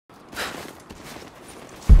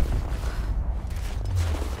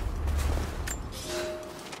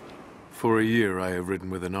For a year I have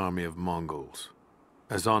ridden with an army of Mongols,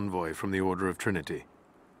 as envoy from the Order of Trinity.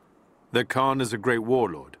 Their Khan is a great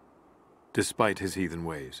warlord, despite his heathen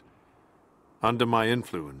ways. Under my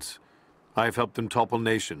influence, I have helped them topple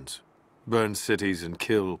nations, burn cities and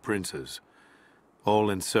kill princes,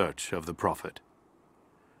 all in search of the Prophet.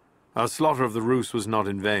 Our slaughter of the Rus was not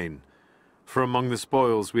in vain, for among the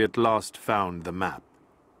spoils we at last found the map.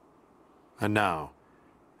 And now,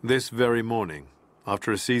 this very morning,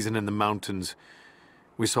 after a season in the mountains,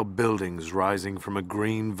 we saw buildings rising from a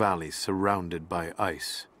green valley surrounded by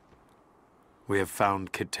ice. We have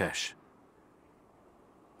found Kitesh.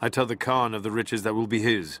 I tell the Khan of the riches that will be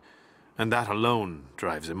his, and that alone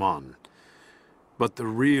drives him on. But the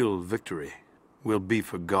real victory will be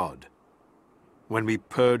for God, when we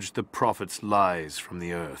purge the Prophet's lies from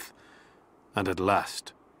the earth, and at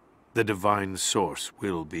last, the divine source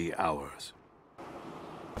will be ours.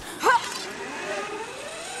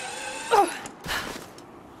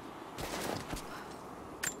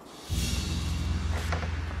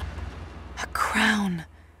 A crown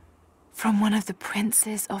from one of the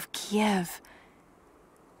princes of Kiev.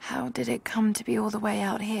 How did it come to be all the way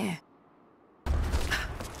out here?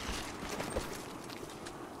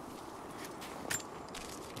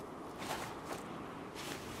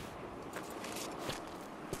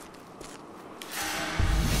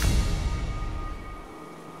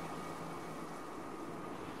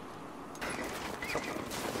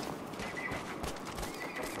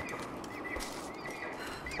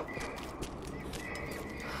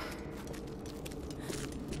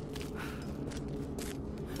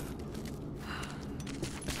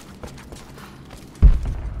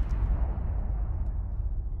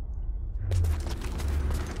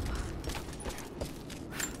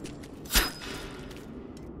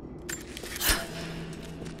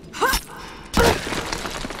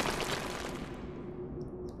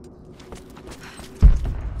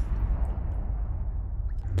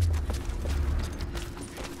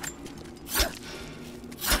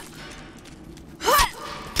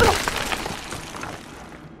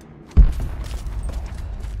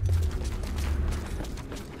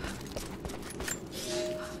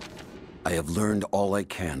 I have learned all I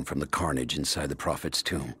can from the carnage inside the Prophet's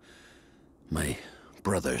tomb. My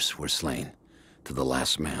brothers were slain, to the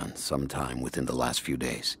last man, sometime within the last few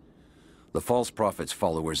days. The false Prophet's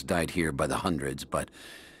followers died here by the hundreds, but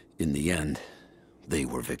in the end, they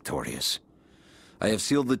were victorious. I have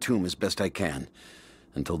sealed the tomb as best I can,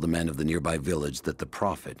 and told the men of the nearby village that the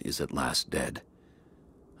Prophet is at last dead.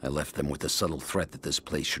 I left them with the subtle threat that this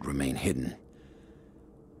place should remain hidden.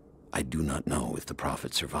 I do not know if the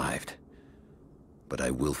Prophet survived, but I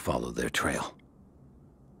will follow their trail.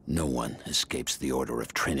 No one escapes the Order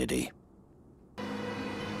of Trinity.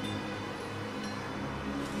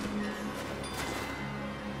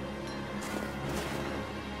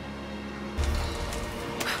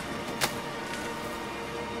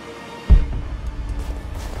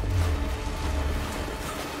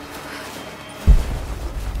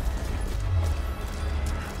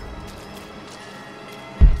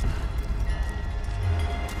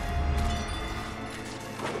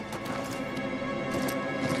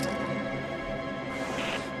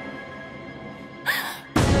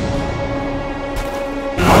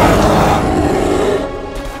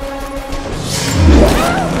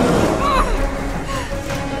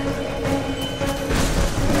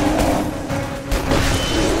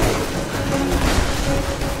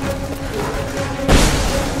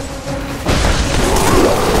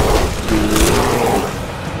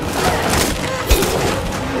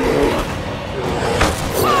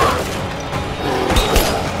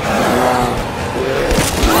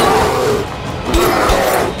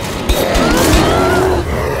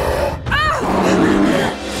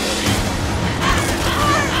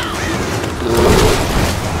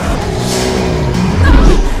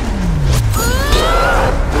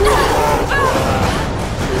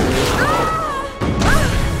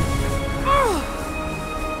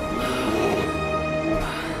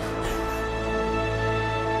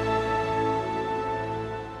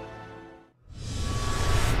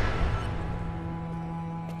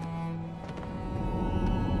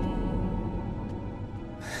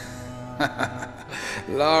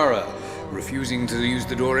 Lara, refusing to use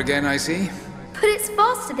the door again, I see? But it's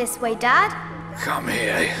faster this way, Dad. Come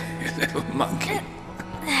here, you little monkey.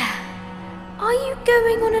 Are you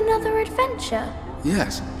going on another adventure?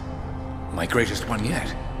 Yes. My greatest one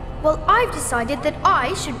yet. Well, I've decided that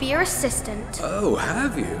I should be your assistant. Oh,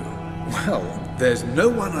 have you? Well, there's no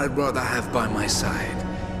one I'd rather have by my side.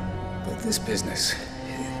 But this business,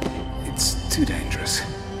 it's too dangerous.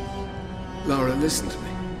 Lara, listen to me.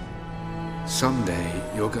 Someday,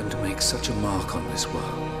 you're going to make such a mark on this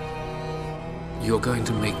world. You're going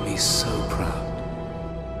to make me so proud.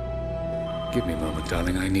 Give me a moment,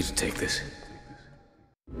 darling. I need to take this.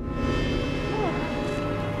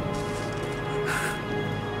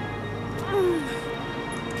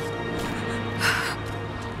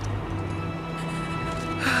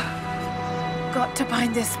 Got to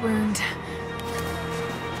bind this wound.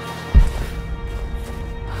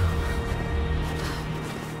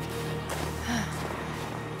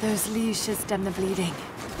 Those leaves should stem the bleeding.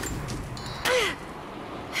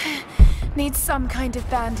 Need some kind of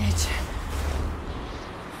bandage.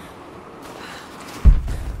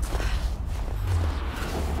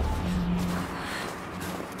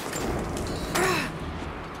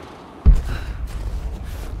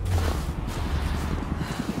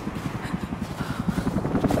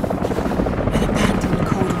 An abandoned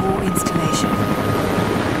Cold War installation.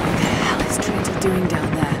 What the hell is Trinity doing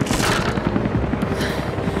down there?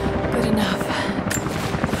 Good enough.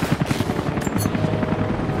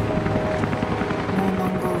 More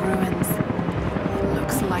Mongol ruins.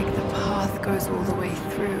 Looks like the path goes all the way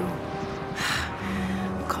through.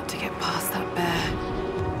 Got to get past that bear.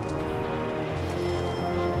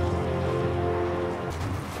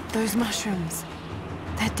 Those mushrooms.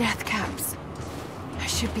 They're death caps. I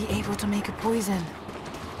should be able to make a poison.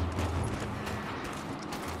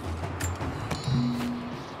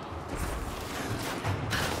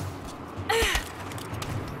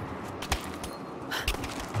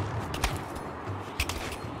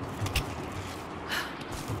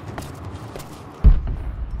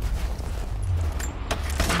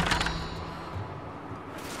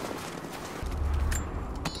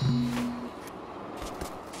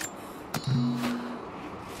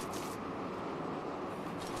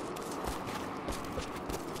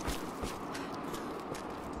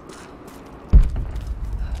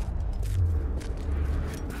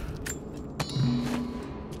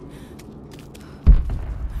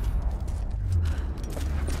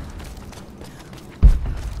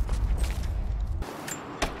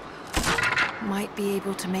 Might be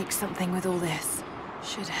able to make something with all this.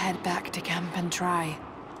 Should head back to camp and try.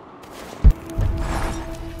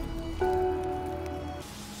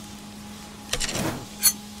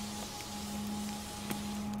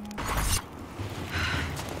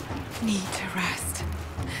 Need to rest.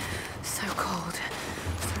 So cold,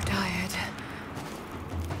 so tired.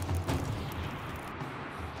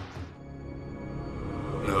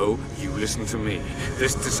 No, you listen to me.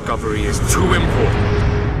 This discovery is too important.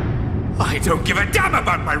 I don't give a damn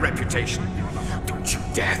about my reputation. Don't you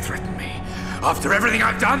dare threaten me. After everything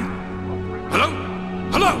I've done? Hello?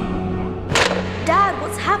 Hello? Dad,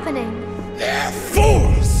 what's happening? They're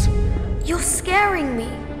fools! You're scaring me.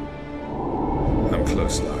 I'm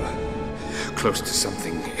close, Lara. Close to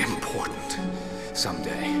something important.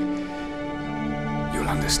 Someday, you'll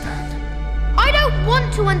understand. I don't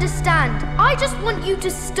want to understand. I just want you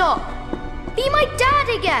to stop. Be my dad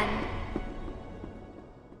again.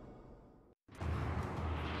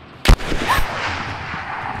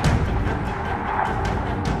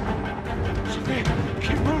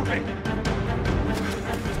 Keep moving!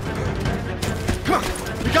 Come on,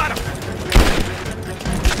 we got him!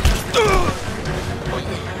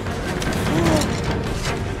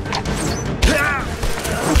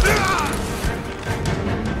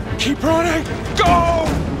 Keep running! Go!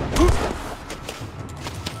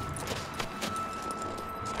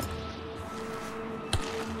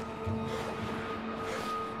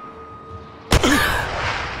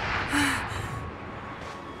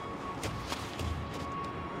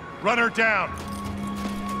 Run her down!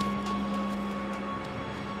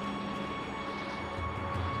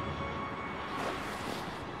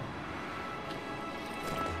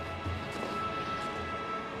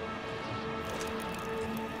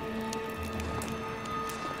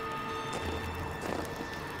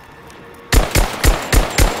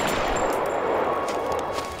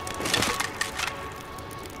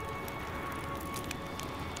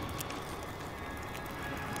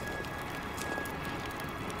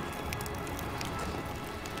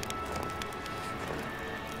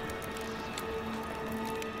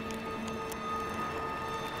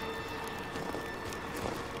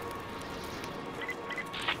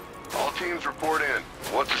 Teams report in.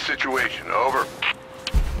 What's the situation? Over.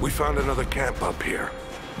 We found another camp up here.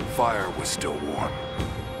 Fire was still warm.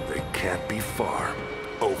 They can't be far.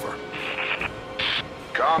 Over.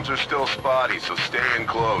 Comms are still spotty, so stay in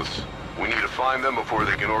close. We need to find them before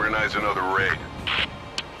they can organize another raid.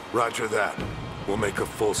 Roger that. We'll make a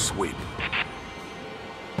full sweep.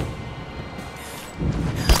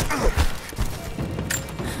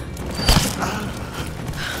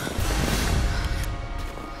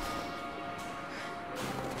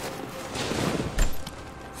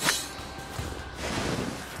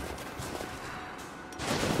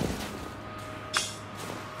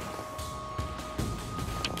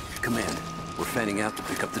 command. We're fanning out to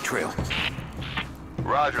pick up the trail.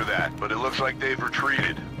 Roger that, but it looks like they've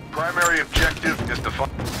retreated. Primary objective is to find...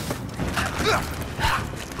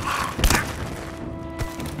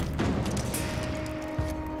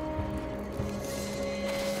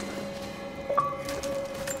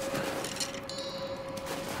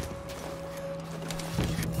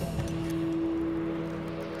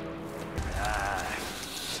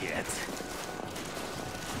 Shit.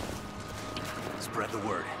 Spread the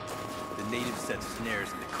word. The natives set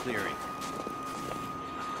snares in the clearing.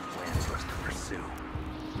 Plans for us to pursue.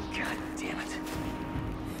 God damn it.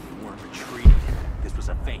 We weren't retreating. This was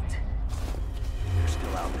a feint. They're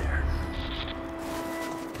still out there.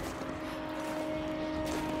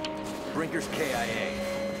 Brinker's KIA.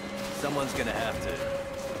 Someone's gonna have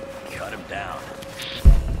to cut him down.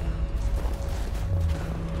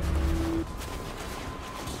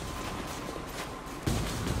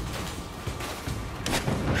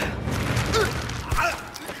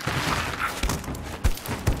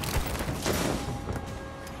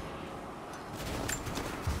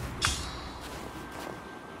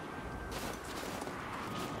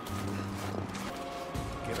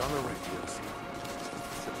 Get on the radios.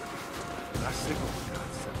 Last signal we got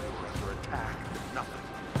said they were under attack. Nothing.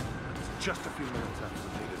 It's just a few minutes after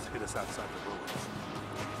the natives hit us outside the ruins.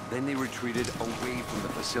 Then they retreated away from the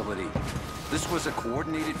facility. This was a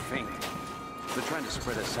coordinated feint. They're trying to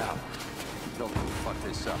spread us out. Tell them who fucked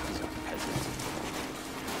this up. These are peasants.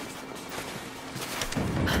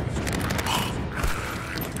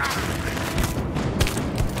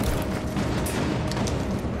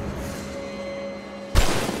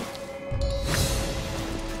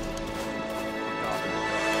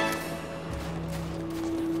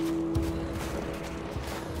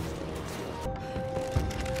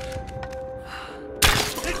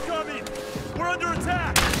 Incoming! We're under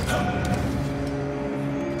attack!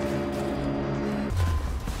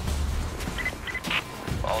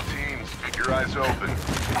 All teams, keep your eyes open.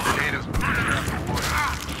 The natives moving around the woods.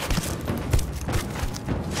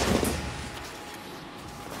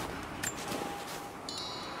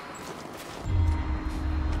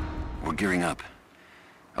 We're gearing up.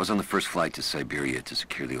 I was on the first flight to Siberia to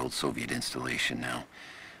secure the old Soviet installation now.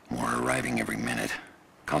 More are arriving every minute.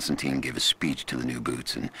 Konstantin gave a speech to the new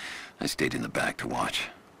boots, and I stayed in the back to watch.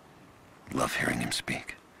 Love hearing him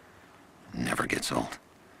speak. Never gets old.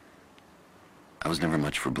 I was never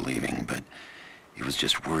much for believing, but it was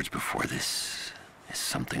just words before. This is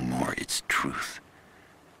something more. It's truth.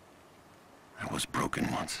 I was broken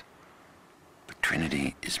once. But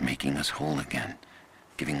Trinity is making us whole again.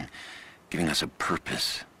 Giving us a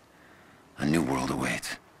purpose. A new world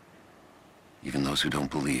awaits. Even those who don't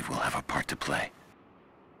believe will have a part to play.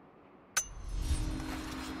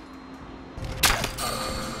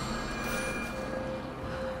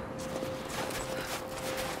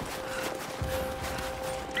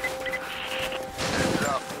 Heads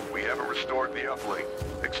up, we haven't restored the uplink.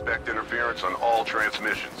 Expect interference on all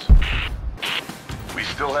transmissions. We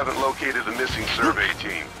still haven't located the missing survey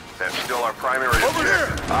team. That's still our primary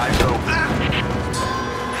objective. Eyes open.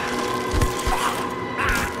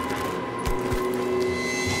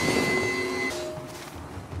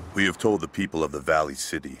 We have told the people of the Valley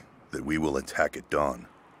City that we will attack at dawn,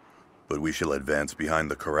 but we shall advance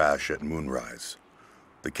behind the Karash at moonrise.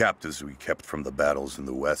 The captives we kept from the battles in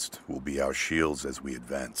the west will be our shields as we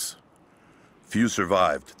advance. Few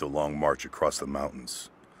survived the long march across the mountains,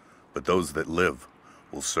 but those that live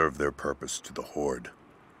will serve their purpose to the Horde.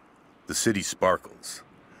 The city sparkles,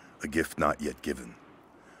 a gift not yet given.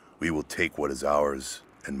 We will take what is ours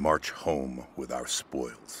and march home with our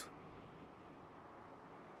spoils.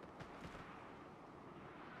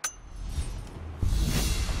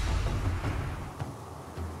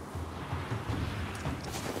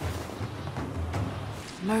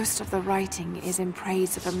 Most of the writing is in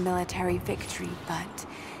praise of a military victory, but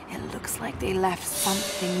it looks like they left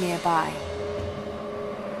something nearby.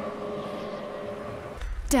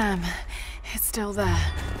 Damn, it's still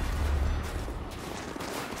there.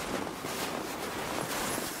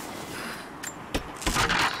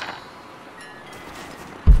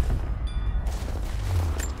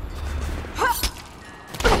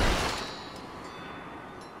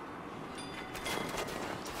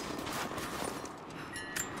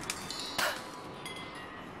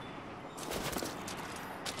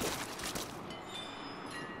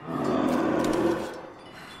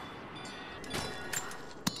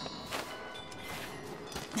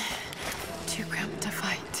 Too cramped to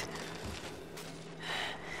fight.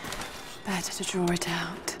 Better to draw it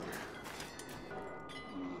out.